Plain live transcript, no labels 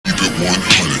100.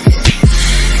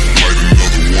 Light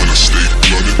another one, I stay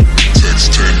flooded.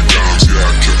 Text 10 dimes, yeah,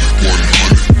 I kept it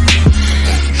 100.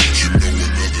 You know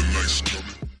another night's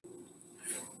coming.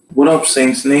 What up,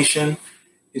 Saints Nation?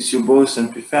 It's your boy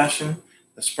SayntpFazhion,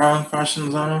 the Sparring Fashion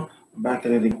Designer. I'm back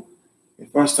at it again.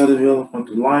 Before I start the video, I want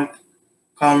to like,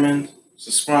 comment,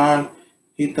 subscribe,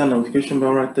 hit that notification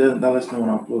bell right there. That lets me know when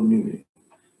I upload a new video.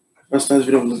 Before I start this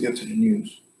video, let's get to the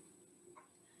news.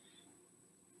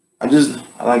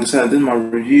 Like I said, I did my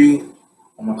review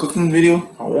on my cooking video.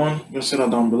 Part 1, you're gonna see that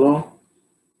down below.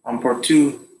 On part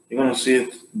 2, you're gonna see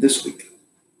it this week.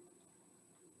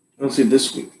 You're gonna see it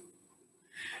this week.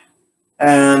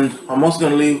 And I'm also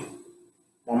gonna leave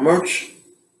my merch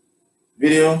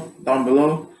video down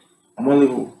below. I'm gonna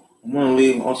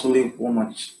leave what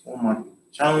my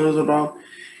channel is about.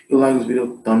 If you like this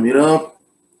video, thumb it up,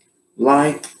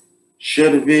 like, share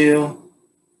the video,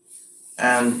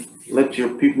 and let your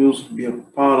peoples be a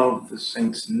part of the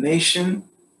Saints Nation.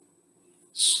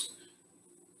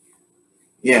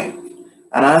 Yeah. And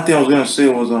another thing I was gonna say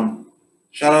was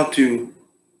shout out to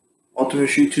Ultimate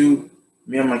YouTube,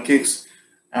 me and my kicks,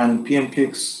 and PM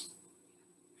Kicks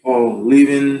for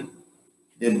leaving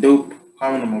their dope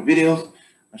comment on my videos.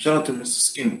 And shout out to Mr.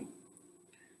 Skinny.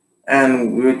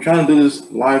 And we were trying to do this this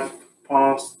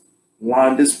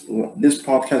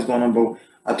podcast going on, but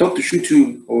I talked to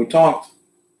YouTube, or we talked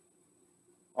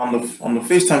on the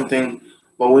FaceTime thing,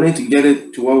 but we need to get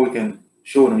it to where we can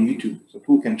show it on YouTube so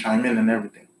people can chime in and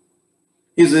everything.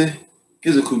 He's a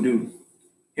cool dude.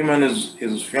 Him and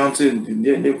his fiance,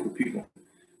 they're cool people.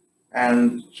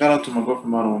 And shout out to my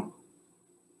girlfriend, by the way.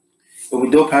 It would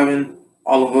be dope having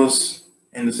all of us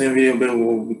in the same video, but it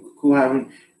would be cool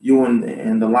having you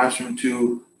in the live stream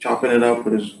too, chopping it up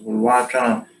with his wife,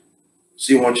 trying to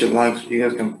see what you like, so you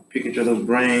guys can pick each other's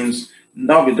brains.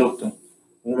 That would be dope though.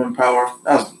 Woman power.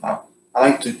 I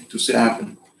like to see that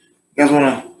happen. If you guys want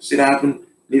to see that happen,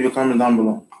 leave a comment down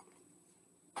below.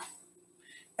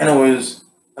 Anyways,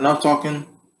 enough talking.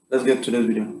 Let's get to this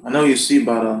video. I know you see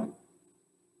by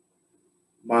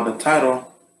the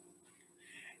title,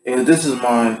 this is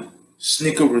my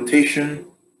sneaker rotation.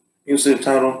 You'll see the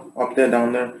title up there,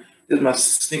 down there. This is my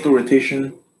sneaker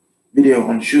rotation video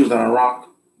on shoes that I rock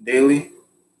daily.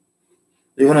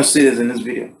 You're gonna see this in this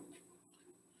video.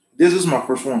 This is my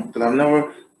first one because I've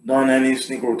never done any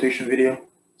sneaker rotation video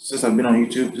since I've been on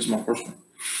YouTube. This is my first one.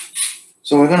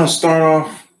 So we're gonna start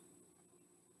off.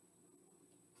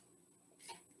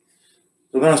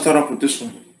 With this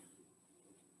one.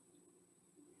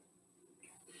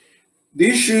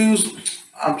 These shoes,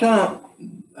 I'm trying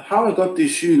to, how I got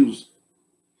these shoes,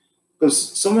 because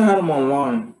someone had them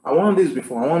online. I wanted these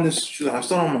before. I wanted these shoes. I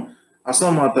saw them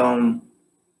at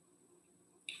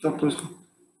that place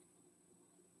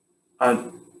at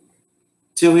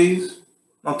Tilly's,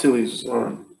 not Tilly's,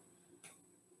 sorry,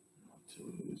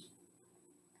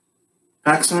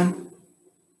 Paxson.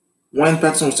 When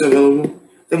Paxson was still available,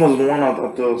 I think it was the one at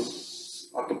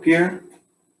the pier,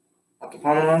 at the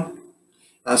promenade.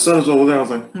 I saw this over there. I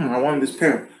was like, I wanted this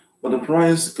pair. But the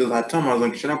price, because I told him, I was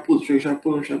like, should I pull the trigger? Should I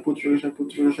pull the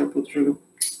trigger?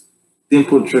 Didn't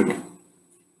pull the trigger.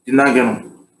 Did not get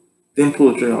them. Didn't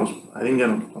pull the trigger. I didn't get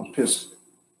them. I was pissed.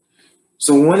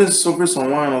 So when it's surfaced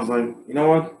online, I was like, you know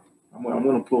what? I'm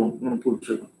gonna pull the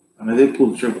trigger. And I did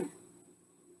pull the trigger.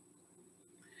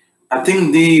 I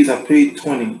think these I paid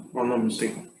 20, if I'm not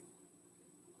mistaken.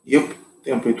 Yep, I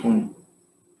think I paid 20.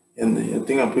 And I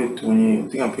think I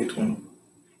paid 20.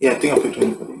 Yeah, I think I paid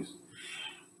 20 for these.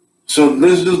 So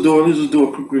let's just do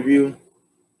a quick review.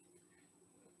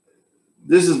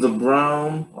 This is the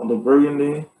brown or the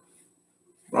burgundy.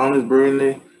 Brown is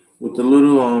burgundy with the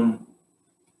little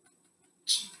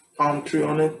palm tree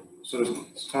on it. So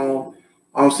it's tall.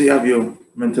 Obviously you have your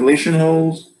ventilation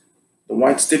holes, the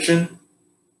white stitching.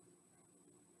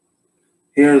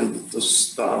 Here's the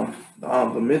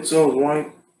midsole is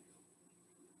white.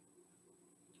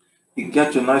 You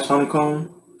got your nice honeycomb.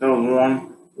 That was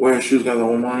one. Wear your shoes, guys. I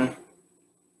won't mind.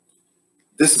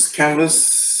 This is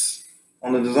canvas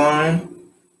on the design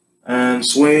and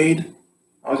suede.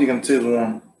 As you can see, it's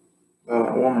warm.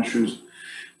 I wore my shoes.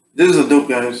 This is a dope,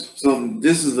 guys. So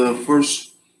this is the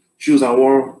first shoes I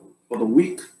wore for the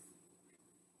week.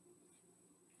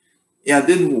 Yeah, I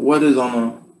did wear this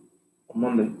on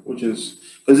Monday, which is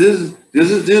because this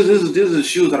is the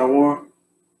shoes that I wore.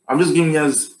 I'm just giving you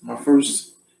guys my first.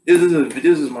 This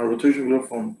is my rotation video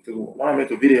from, because when I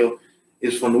make a video,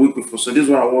 it's from the week before. So this is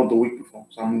what I wore the week before.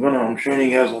 So I'm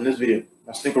showing you guys on this video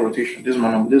my sneaker rotation. This is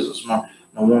my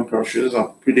one pair of shoes.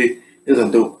 These are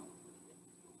dope.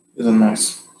 These are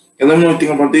nice. And let me know what you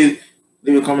think about these.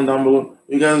 Leave a comment down below.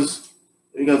 You guys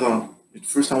are it's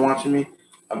the first time watching me,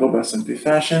 I go by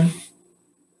SayntpFazhion,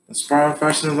 aspiring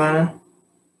fashion designer.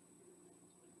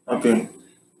 Okay.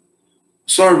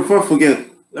 Sorry, before I forget,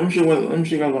 let me show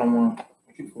you guys what I'm wearing.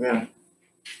 I keep forgetting.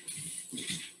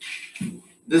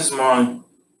 This is my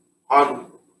hard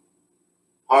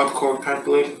hardcore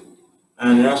calculator,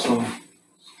 and it also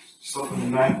stuff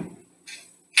in the back.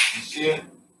 You see it?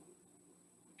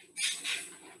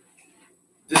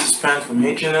 This is pants from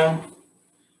H&M,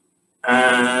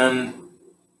 and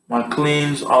my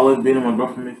cleans olive beanie my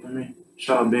girlfriend made for me.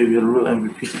 Shout out, baby, you're the real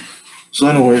MVP. So,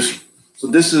 anyways, so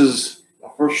this is my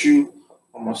first shoe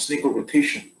on my sneaker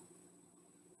rotation.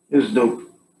 This is dope.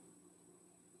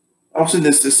 Also,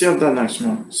 this see how that nice,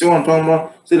 man. See what I'm talking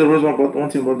about? See the reason about one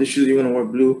thing about this shoes. You're gonna wear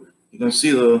blue. You can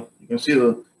see the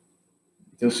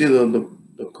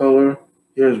color.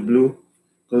 Here is blue,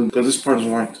 because this part is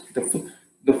white.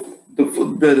 The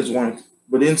footbed is white,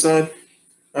 but inside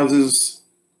has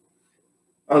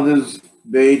this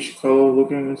beige color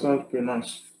looking inside. Pretty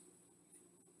nice.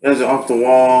 It has it off the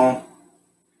wall.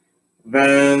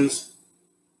 Vans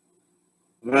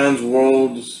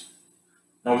World's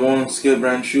 #1 scale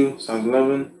brand shoe, size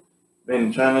 11, made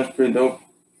in China. It's pretty dope.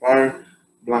 Fire,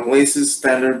 black laces,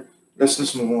 standard. Let's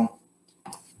just move on.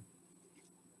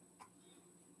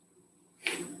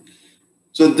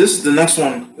 So this is the next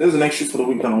one. This is the next shoe for the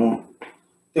week that I want. I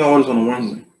think I ordered this on a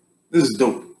Wednesday. This is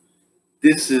dope.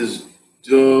 This is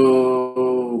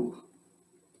dope.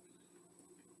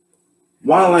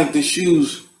 Why I like the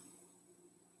shoes?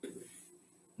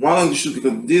 Why I like the shoes?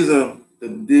 Because these are the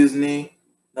Disney.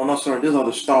 No, not sorry. These are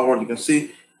the Star Wars. You can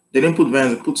see they didn't put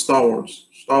Vans. They put Star Wars.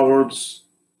 Star Wars.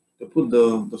 They put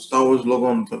the Star Wars logo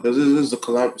on top. Because this is the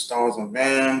collab with Star Wars and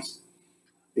Vans.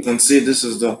 You can see this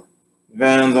is the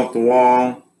Vans off the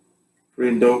wall.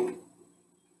 Pretty dope.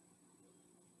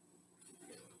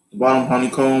 The bottom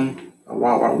honeycomb.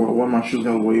 Why my shoes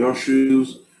gotta wear your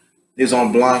shoes? These are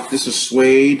black. This is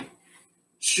suede.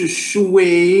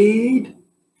 Suede.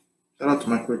 Shout out to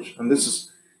my coach. And this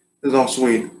is all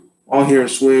suede. All here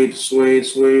is suede.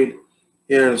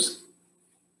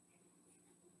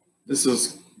 This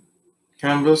is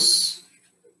canvas.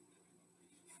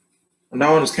 And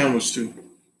that one is canvas too.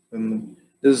 And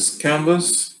this is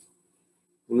canvas,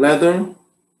 leather.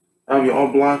 I have your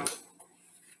all black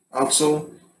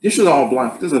outsole. These shoes are all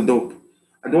black. These are dope.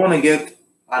 I don't want to get,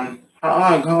 and how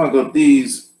I got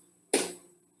these,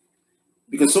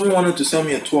 because someone wanted to sell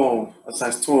me a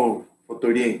size 12 for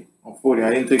 38 or 40. I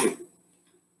didn't take it.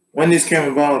 When this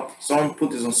came about, someone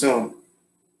put this on sale.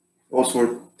 It was for, I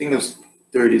think it was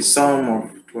 30 some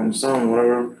or 20 some,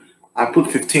 whatever. I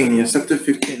put 15. He accepted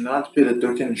 15. Now I have to pay the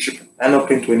 13 in shipping. I end up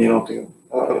paying 28 altogether.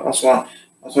 That's why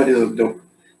these are dope.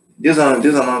 These are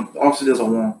not, obviously these are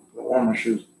warm. They're warm my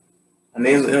shoes. And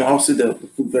these, obviously the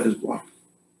footbed is black.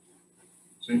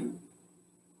 See?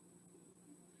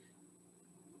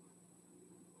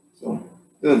 So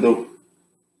these are dope.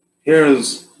 Here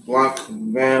is black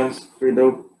Vans, pretty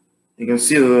dope. You can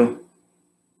see you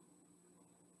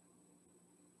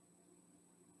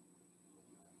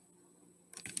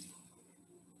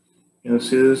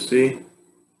see this, see?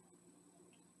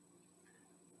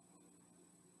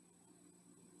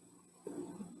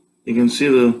 You can see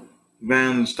the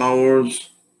Vans Star Wars.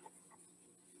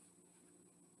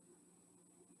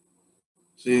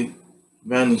 See?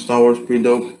 Vans and Star Wars, pretty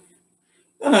dope.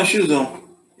 They're not shoes though.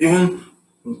 Even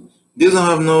these don't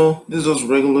have no, these are just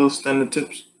regular standard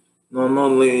tips.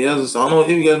 No, yes, I don't know if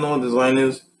you guys know what design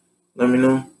is. Let me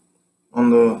know on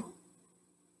the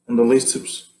lace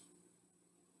tips.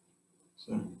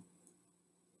 So,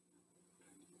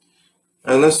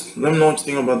 let me know what you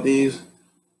think about these.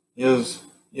 Yes,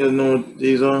 you guys know what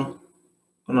these are. What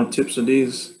kind of tips are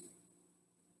these?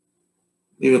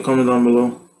 Leave a comment down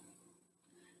below.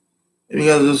 If you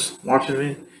guys are just watching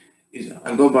me,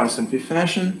 I go by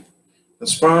SayntpFazhion, the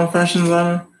aspiring fashion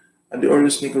designer. I do early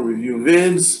sneaker review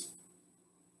vids,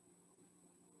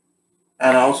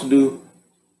 and I also do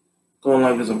go on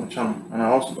live vids on my channel. And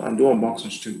I do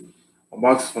unboxings too.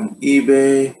 Unboxings from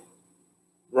eBay,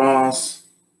 Ross,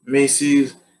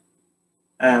 Macy's,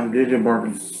 and JJ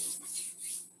Bargain.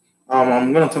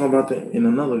 I'm gonna talk about that in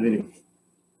another video.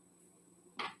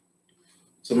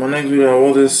 So my next video I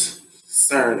will this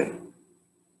Saturday.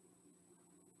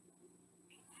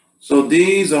 So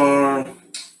these are,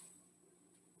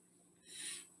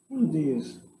 what are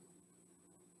these?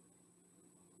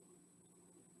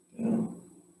 Yeah.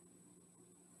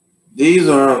 These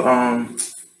are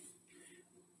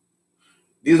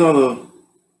the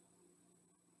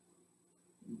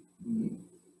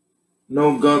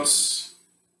No Guts,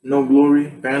 No Glory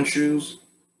band shoes.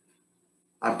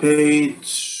 I paid,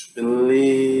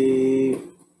 believe,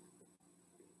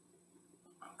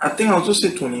 I think I'll just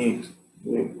say 28.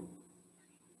 Yeah.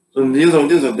 So these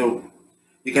are dope.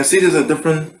 You can see there's a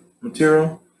different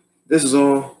material. This is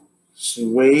all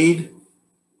suede.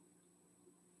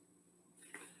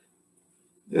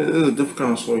 This is a different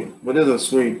kind of suede, but there's a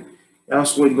suede. Got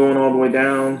suede going all the way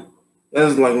down.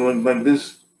 That's like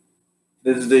this.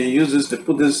 They use this. They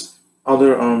put this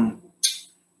other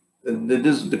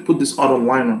they put this other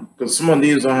liner because some of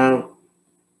these don't have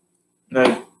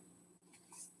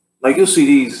like you'll see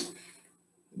these.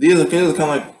 These are kind of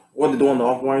like what they do on the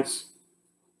off whites.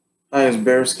 I is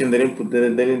bare skin. They didn't put they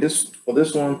didn't this for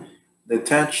this one. They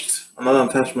attached another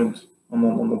attachment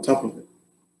on the top of it.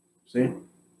 See,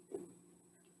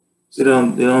 they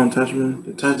don't attachment.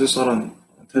 They attach this other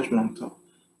attachment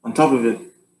on top of it.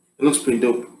 It looks pretty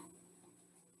dope.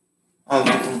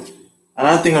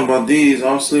 Another thing about these,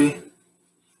 obviously,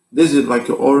 this is like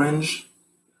your orange.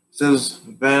 It says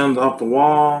Vans off the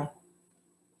wall.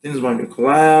 Things might be a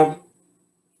collab.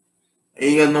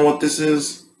 And you guys know what this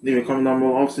is. Leave a comment down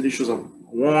below. Obviously, these shoes are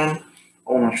worn.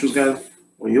 All my shoes, guys,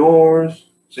 were yours.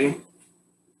 See?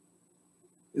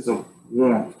 These are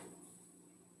worn.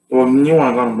 Well, new one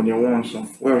I got them, but they're worn, so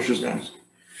wear your shoes, guys.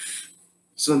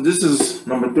 So this is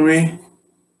number 3.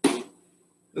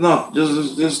 It's not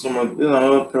just this number. This is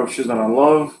another pair of shoes that I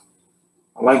love.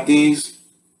 I like these.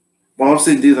 But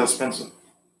obviously, these are expensive.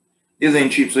 These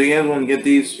ain't cheap. So you guys want to get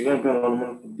these, you're gonna pay a lot of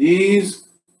money for these.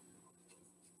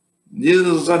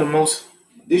 These are the most.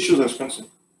 These shoes are expensive.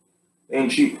 They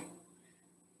ain't cheap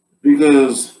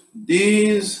because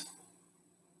these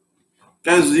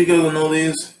guys. You guys don't know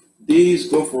these. These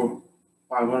go for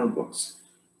 $500.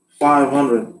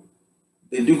 500.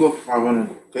 They do go for 500.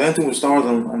 Because anything with stars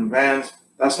on Vans,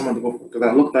 that's how much they go for. Because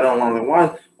I looked at it online,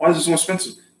 like, why is this so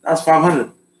expensive? That's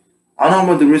 500. I don't know how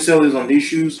much the resale is on these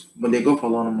shoes, but they go for a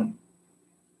lot of money.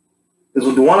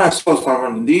 Because the one I saw is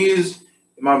 500. These,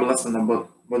 it might be less than that,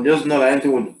 but just know that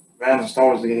anything with Vans and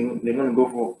stars, they're going to go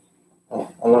for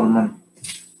a lot of money.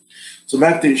 So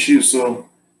back to the shoes. So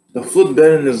the foot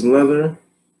bedding is leather.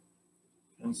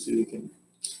 Let's see if we can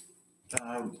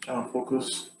try to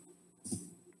focus.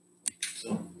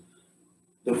 So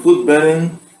the foot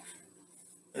bedding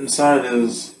inside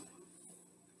is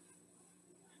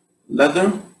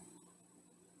leather.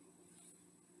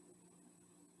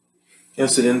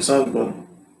 Can't see the inside, but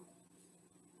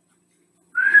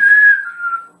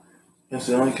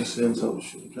I only can see the inside of the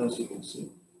shoe. I'm trying to see if you can see.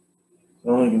 I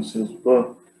only can see this,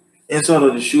 but inside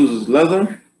of the shoes is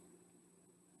leather.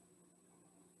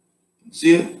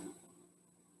 See it?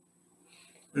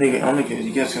 I don't think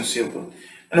you guys can see it, but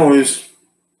anyways,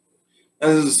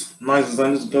 this is nice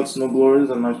design. This got no glories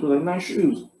and nice shoes. Like nice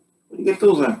shoes. Where do you get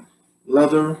those at?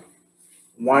 Leather,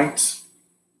 white,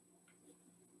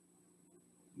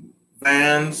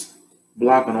 Vans,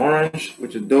 black and orange,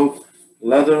 which is dope.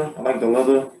 Leather, I like the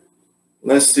leather.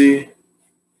 Let's see.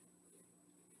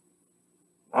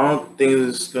 I don't think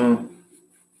this is gonna.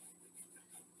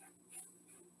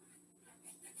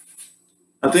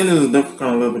 I think this is a different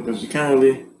kind of leather because you can't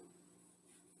really.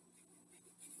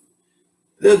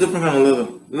 There's a different kind of leather.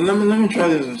 Let me try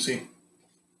this and see.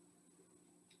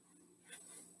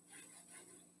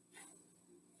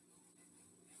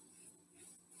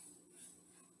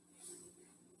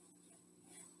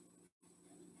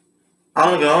 I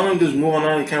don't know if this move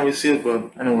on. You can't really see it,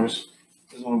 but anyways,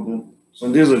 it's all good.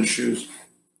 So these are the shoes.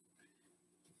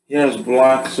 Here it's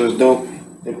black, so it's dope.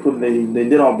 They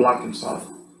did all black inside,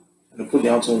 and they put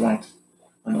the outside white,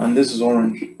 and this is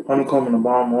orange. Honeycomb in the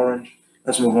bottom, orange.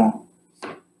 Let's move on.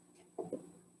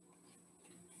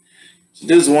 So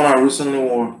this is one I recently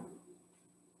wore.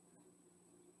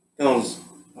 It was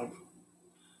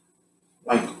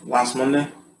like last Monday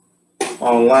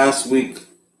or last week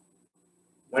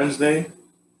Wednesday.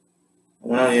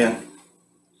 Well, yeah.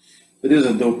 It is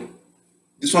a dope.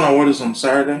 This one I wore this on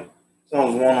Saturday. This one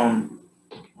was worn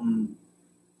on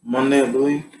Monday, I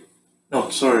believe. No,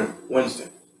 sorry, Wednesday.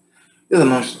 This is a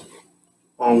nice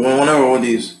one. Whenever I wore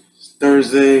these. It's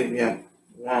Thursday, yeah.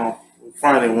 Wow.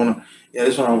 Friday, yeah,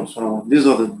 this one I wore. These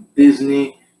are the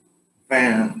Disney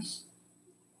Vans.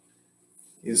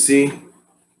 You see?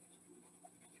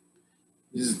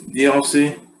 This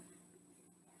DLC.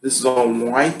 This is all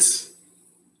white.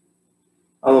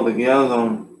 I love the guys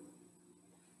on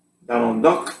Donald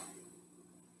Duck.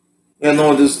 You guys know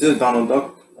what this is, Donald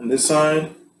Duck on this side.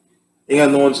 You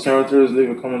guys know what this character is, leave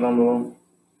a comment down below.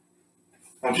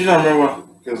 I'm just trying to remember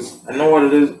because I know what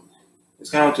it is.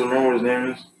 It's kind of hard to remember what his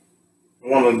name is.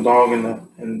 One of the dog in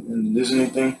the Disney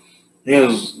thing. He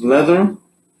has leather.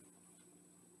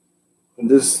 And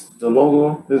the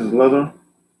logo, this is leather.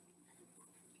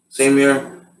 Same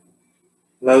here,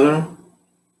 leather,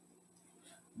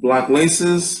 black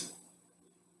laces,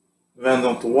 Vans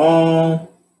off the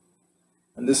wall.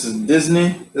 And this is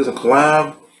Disney. There's a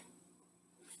collab.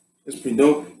 It's pretty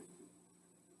dope.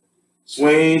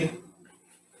 Suede,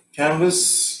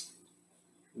 canvas,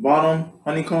 bottom,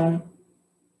 honeycomb.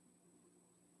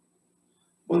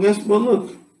 But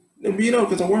look, they're beat up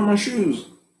because I wear my shoes.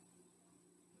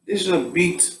 These are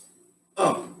beat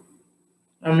up.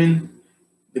 I mean,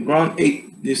 the ground ache.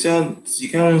 You can't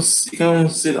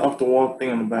sit off the wall thing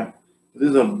on the back.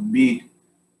 These are beat.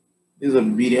 These are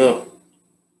beat up.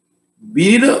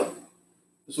 Beat it up.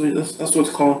 That's what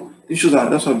it's called. These shoes are.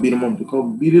 That's what I beat them up. They're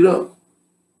called beat it up.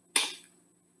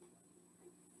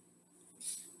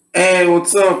 Hey,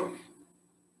 what's up?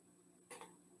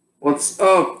 What's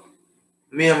up?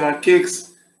 Me and my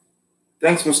kicks.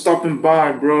 Thanks for stopping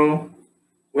by, bro.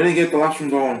 We didn't get the live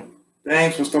stream going.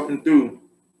 Thanks for stopping through.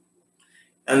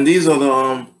 And these are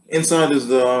the inside is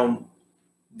the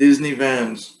Disney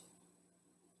Vans.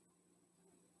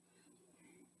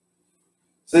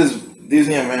 It says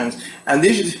Disney and Vans, and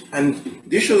these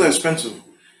shoes are expensive.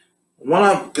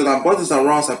 Because I bought this at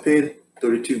Ross, I paid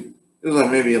 $32. This was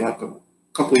like maybe like a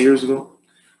couple of years ago,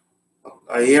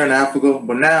 a year and a half ago.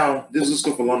 But now this is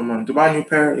good for a lot of money. To buy a new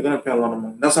pair, you're gonna pay a lot of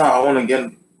money. That's how I want to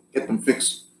get them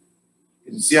fixed.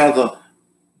 You see how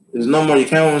there's no more. You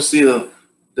can't even see the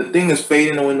thing is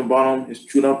fading away in the bottom. It's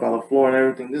chewed up by the floor and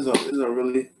everything. These are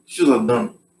really shoes are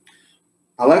done.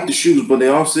 I like the shoes, but they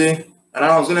all say. And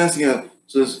I was gonna ask you guys.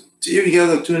 So if you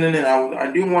guys are tuning in,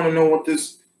 I do want to know what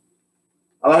this.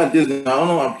 I like Disney. I don't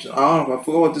know. I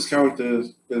forgot what this character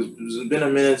is because it's been a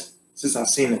minute since I've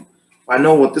seen it. I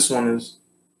know what this one is.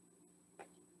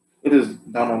 It is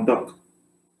Donald Duck.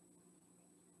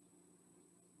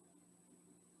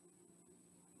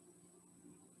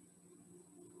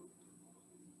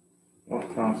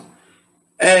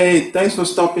 Hey, thanks for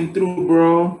stopping through,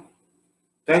 bro.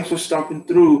 Thanks for stopping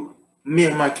through. Me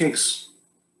and my kicks.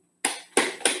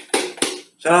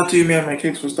 Shout out to you, me and my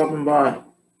kicks, for stopping by.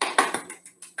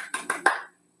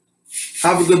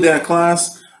 Have a good day at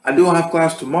class. I do have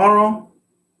class tomorrow.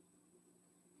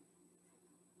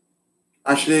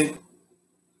 Actually,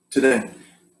 today.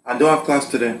 I do have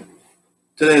class today.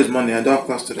 Today is Monday. I do have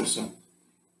class today, so I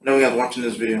know you guys watching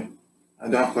this video. I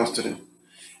do have class today.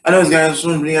 Anyways, guys, I just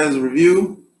want to bring you guys a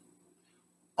review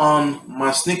on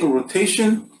my sneaker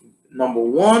rotation. Number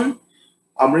one,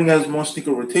 I'll bring you guys more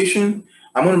sneaker rotation.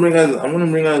 I'm gonna bring guys a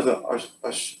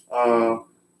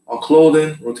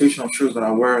clothing rotation of shirts that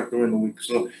I wear during the week.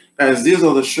 So, guys, these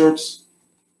are the shirts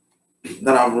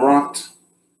that I've rocked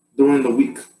during the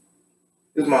week.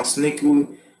 This is my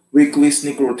weekly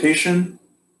sneaker rotation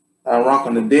that I rock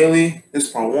on the daily. This is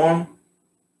part one.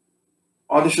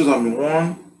 All the shoes I've been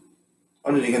worn.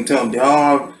 As you can tell, they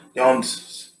all have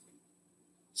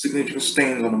signature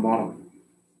stains on the bottom.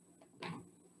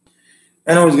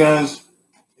 Anyways, guys,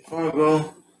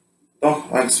 before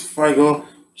I go,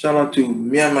 shout out to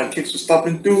me and my kicks for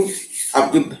stopping through.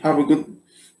 Have a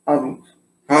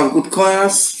good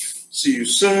class. See you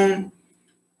soon.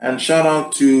 And shout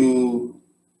out to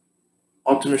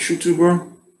Ultimate YouTuber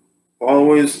for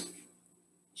always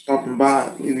stopping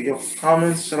by, leaving your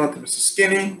comments. Shout out to Mr.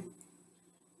 Skinny.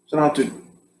 Shout out to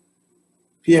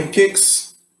PM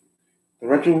Kicks, the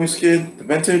Retro Whiz Kid, the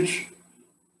Vintage.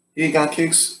 He got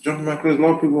kicks, Jumping My Chris. A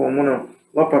lot of people I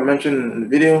mentioned in the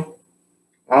video.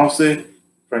 Obviously,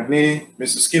 Frank Needy,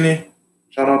 Mr. Skinny.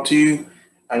 Shout out to you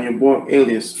and your boy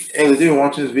Alias. Alias, if you're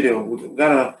watching this video, we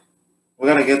gotta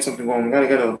get something going. We gotta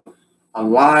get a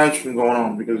live stream going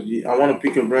on because I want to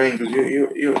pick your brain because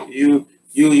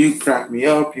you crack me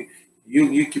up.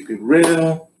 You keep it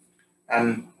real.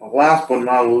 And last but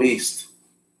not least,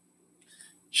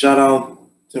 shout out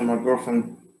to my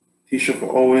girlfriend Tisha for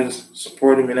always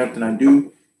supporting me in everything I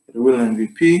do. The real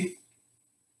MVP.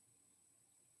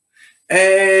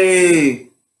 Hey,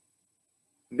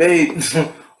 babe,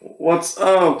 what's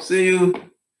up? See you.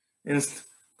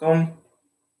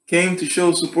 Came to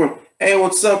show support. Hey,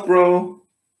 what's up, bro?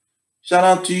 Shout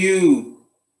out to you.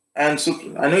 And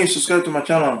I know you subscribe to my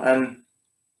channel and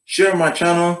share my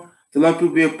channel to let people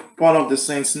be a part of the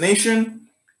Saints Nation.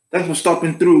 Thanks for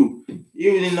stopping through.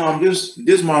 You didn't know this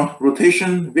is my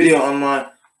rotation video on my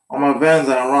Vans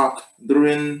that I rock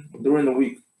during the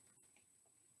week.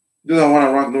 This is what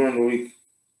I rock during the week.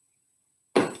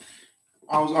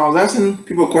 I was asking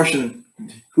people a question.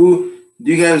 Do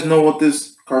you guys know what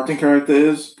this cartoon character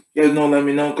is? You guys know, let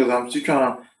me know, because I'm still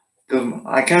trying to, because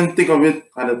I can't think of it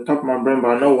at the top of my brain,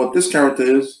 but I know what this character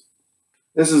is.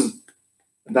 This is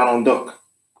Donald Duck.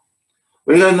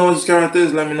 But you guys know what this character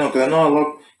is, let me know, because I know a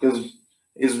lot, because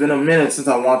It's been a minute since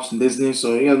I watched Disney,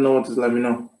 so you guys know what to let me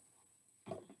know.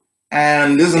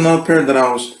 And this is another pair that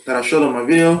I showed on my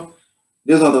video.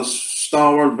 These are the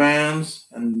Star Wars Vans,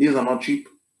 and these are not cheap.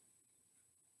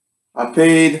 I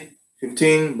paid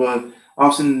 15, but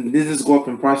often these go up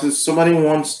in prices. Somebody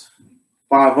wants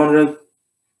 500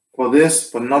 for this,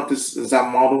 but not this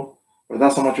exact model. But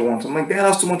that's how much it wants. I'm like, damn,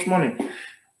 that's too much money.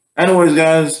 Anyways,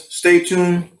 guys, stay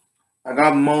tuned. I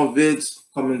got more vids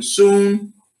coming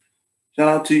soon. Shout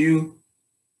out to you,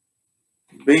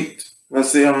 Bait.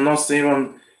 Let's say I'm not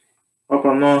saying hope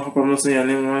I'm not saying your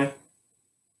name right.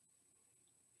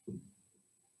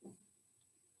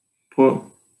 Put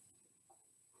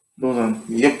those on.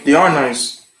 Yep, they are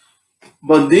nice.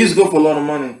 But these go for a lot of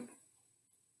money.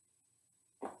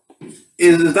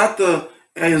 Is that the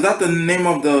name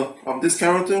of this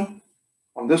character?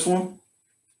 Of this one?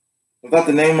 Is that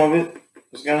the name of it?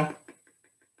 This guy?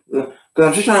 Because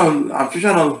I'm just trying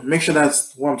to make sure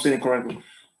that's what I'm saying correctly.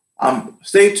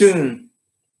 Stay tuned,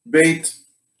 Bait.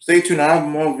 Stay tuned. I have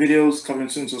more videos coming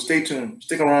soon, so stay tuned.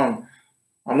 Stick around.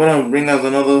 I'm gonna bring us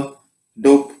another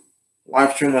dope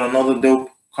live stream with another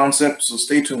dope concept. So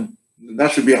stay tuned.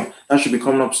 That should be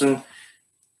coming up soon.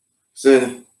 So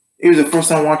if it's the first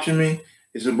time watching me,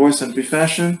 it's your boy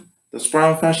SayntpFazhion, the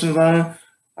Sprout fashion designer.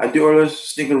 I do other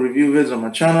sneaker review vids on my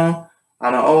channel,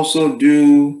 and I also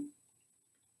do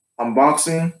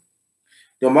unboxing.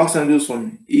 The unboxing I do is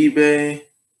from eBay,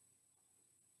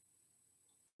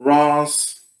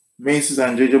 Ross, Macy's,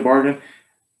 and JJ Bargain.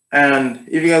 And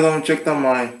if you guys haven't checked out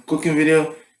my cooking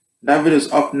video, that video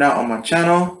is up now on my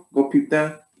channel. Go peep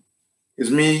that. It's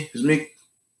me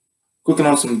cooking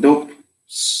on some dope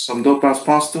ass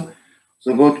pasta.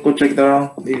 So go check that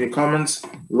out. Leave your comments,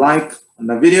 like on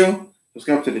the video,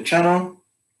 subscribe to the channel,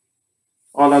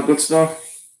 all that good stuff.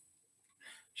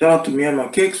 Shout out to me and my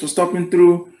cakes for stopping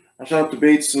through, and shout out to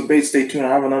Bates. So Bates, stay tuned.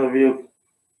 I have another video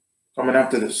coming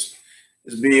after this.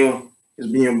 It's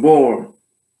being bored.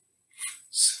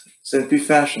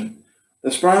 SayntpFazhion, the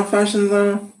Sprout fashion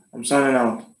designer. I'm signing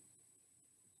out.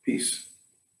 Peace.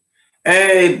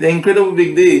 Hey, the incredible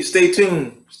Big D. Stay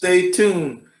tuned. Stay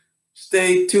tuned.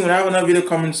 Stay tuned. I have another video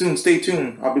coming soon. Stay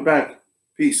tuned. I'll be back.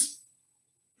 Peace.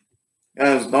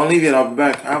 Guys, don't leave yet. I'll be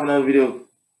back. I have another video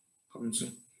coming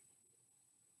soon.